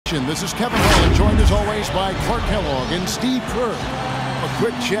action. This is Kevin Holland, joined as always by Clark Kellogg and Steve Kerr. A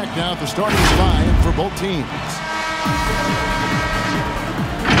quick check now at the starting five for both teams.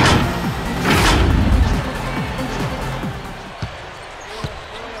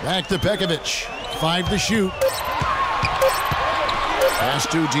 Back to Peković. 5 to shoot. Pass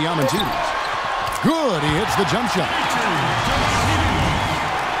to Diamantidis. Good, he hits the jump shot.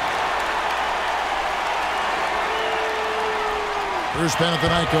 Here's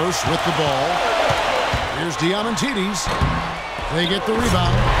Panathinaikos with the ball. Here's Diamantidis. They get the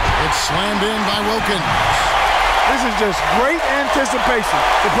rebound. It's slammed in by Wilkins. This is just great anticipation.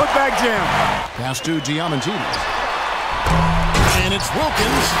 The putback jam. Pass to Diamantidis. And it's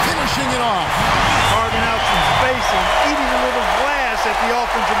Wilkins finishing it off. Carving out some space and eating a little glass at the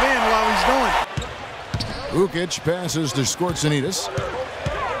offensive end while he's doing it. Ukić passes to Schortsanitis.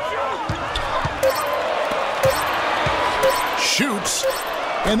 Shoots.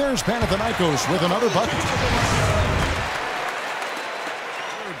 And there's Panathinaikos with another bucket.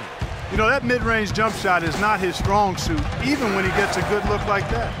 You know, that mid-range jump shot is not his strong suit, even when he gets a good look like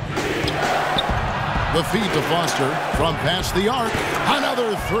that. The feed to Foster from past the arc.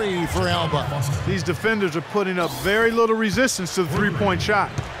 Another three for Alba. These defenders are putting up very little resistance to the three-point shot.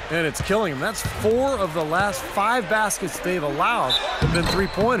 And it's killing them. That's 4 of the last 5 baskets they've allowed have been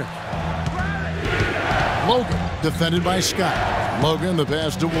three-pointers. Logan, defended by Scott. Logan, the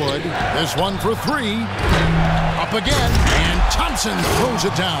pass to Wood. This one for 3. Up again, and Thompson throws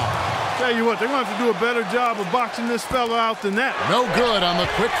it down. Tell you what, they're going to have to do a better job of boxing this fella out than that. No good on the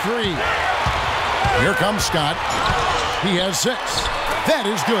quick 3. Here comes Scott. He has 6. That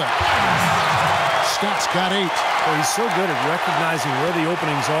is good. Scott's got 8. Well, he's so good at recognizing where the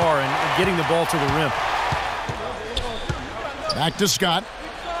openings are and getting the ball to the rim. Back to Scott.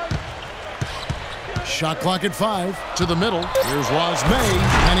 Shot clock at 5. To the middle. Here's Lasme,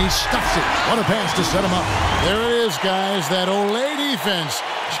 and he stuffs it. What a pass to set him up. There it is, guys. That Olay defense.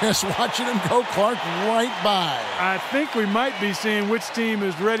 Just watching him go, Clark, right by. I think we might be seeing which team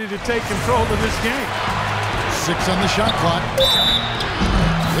is ready to take control of this game. 6 on the shot clock.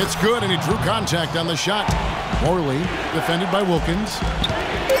 It's good, and he drew contact on the shot. Morley, defended by Wilkins.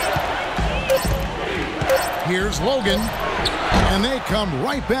 Here's Logan, and they come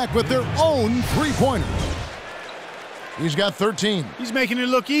right back with their own three-pointers. He's got 13. He's making it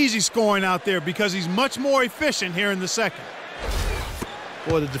look easy scoring out there because he's much more efficient here in the second.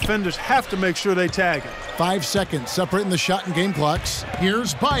 Boy, the defenders have to make sure they tag him. 5 seconds separating the shot and game clocks.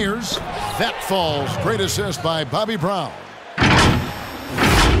 Here's Byars. That falls. Great assist by Bobby Brown.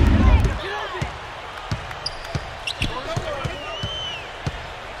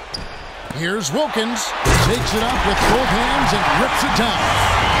 Here's Wilkins. Takes it up with both hands and rips it down.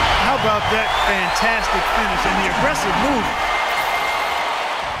 How about that fantastic finish and the aggressive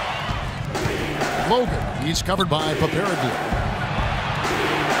move? Logan. He's covered by Perperoglou.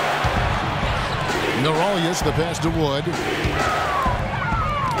 Miralles, the pass to Wood.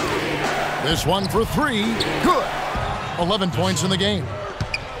 This one for 3. Good. 11 points in the game.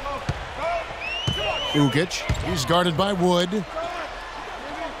 Ukić. He's guarded by Wood.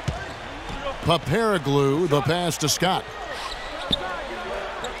 Perperoglou, the pass to Scott.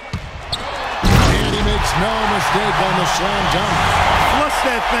 And he makes no mistake on the slam dunk. Flush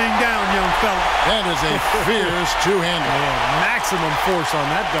that thing down, young fella. That is a fierce two-hander. Maximum force on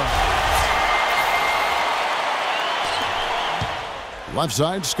that dunk. Left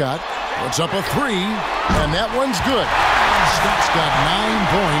side, Scott puts up a 3, and that one's good. Scott's got 9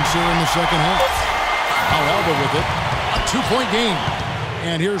 points here in the second half. Now Alba with it, a 2-point game.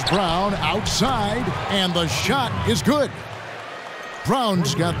 And here's Brown outside, and the shot is good.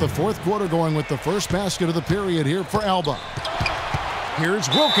 Brown's got the 4th quarter going with the first basket of the period here for Alba. Here's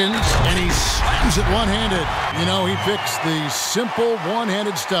Wilkins, and he slams it one-handed. You know, he picks the simple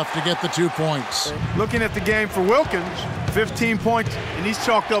one-handed stuff to get the 2 points. Looking at the game for Wilkins, 15 points, and he's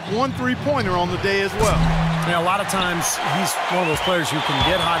chalked up 1 3-pointer on the day as well. Yeah, a lot of times he's one of those players who can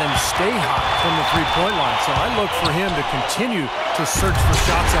get hot and stay hot from the three-point line. So I look for him to continue to search for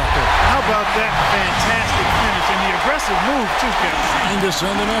shots out there. How about that fantastic finish and the aggressive move, too, Kevin? Trying to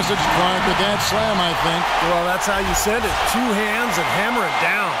send a message, Clark, with that slam, I think. Well, that's how you send it. 2 hands and hammer it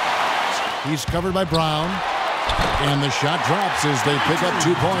down. He's covered by Brown. And the shot drops as they pick up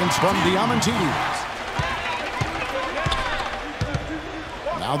 2 points from Diamantidis.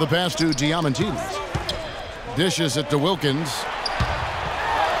 Now the pass to Diamantidis. Dishes it to Wilkins.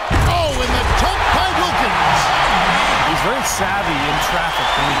 Oh, and the dunk by Wilkins! He's very savvy in traffic.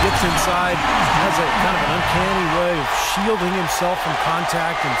 When he gets inside, he has a kind of an uncanny way of shielding himself from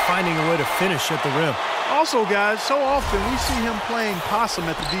contact and finding a way to finish at the rim. Also, guys, so often we see him playing possum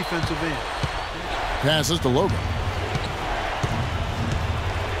at the defensive end. Passes to Logan.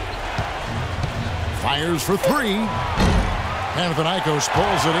 Fires for three. Panathinaikos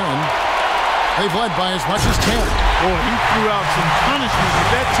pulls it in. They've led by as much as 10. Boy, he threw out some punishment with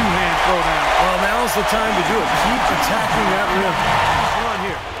that two-hand throwdown. Well, now's the time to do it. Keep attacking that rim. Run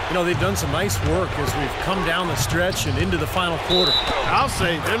here. You know, they've done some nice work as we've come down the stretch and into the final quarter. I'll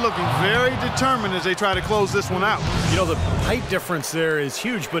say they're looking very determined as they try to close this one out. You know, the height difference there is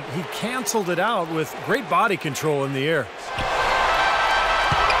huge, but he canceled it out with great body control in the air.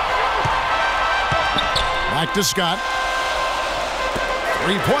 Back to Scott.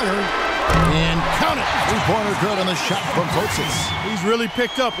 Three-pointer. And count it. Three-pointer good on the shot from Fotsis. He's really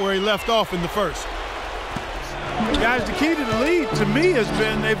picked up where he left off in the first. Guys, the key to the lead, to me, has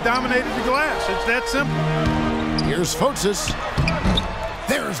been they've dominated the glass. It's that simple. Here's Fotsis.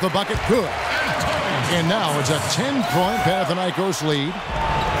 There's the bucket. Good. And now it's a 10-point Panathinaikos lead.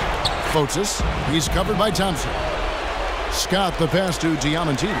 Fotsis. He's covered by Thompson. Scott the pass to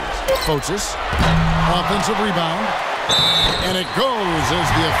Diamantidis. Fotsis. Offensive rebound. And it goes as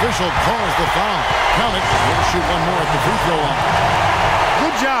the official calls the foul. Count it. We'll shoot one more at the free throw line.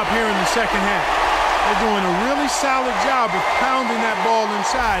 Good job here in the second half. They're doing a really solid job of pounding that ball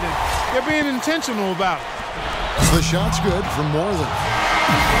inside, and they're being intentional about it. The shot's good from Morley.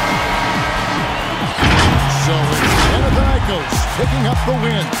 So it's Panathinaikos picking up the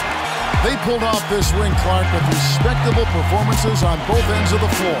win. They pulled off this win, Clark, with respectable performances on both ends of the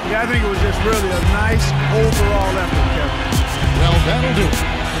floor. Yeah, I think it was just really a nice overall effort, Kevin. Well, that'll do it.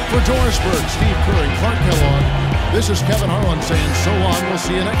 For Doris Berg, Steve Curry, Clark Kellogg, this is Kevin Harlan saying so long. We'll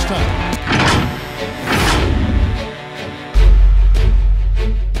see you next time.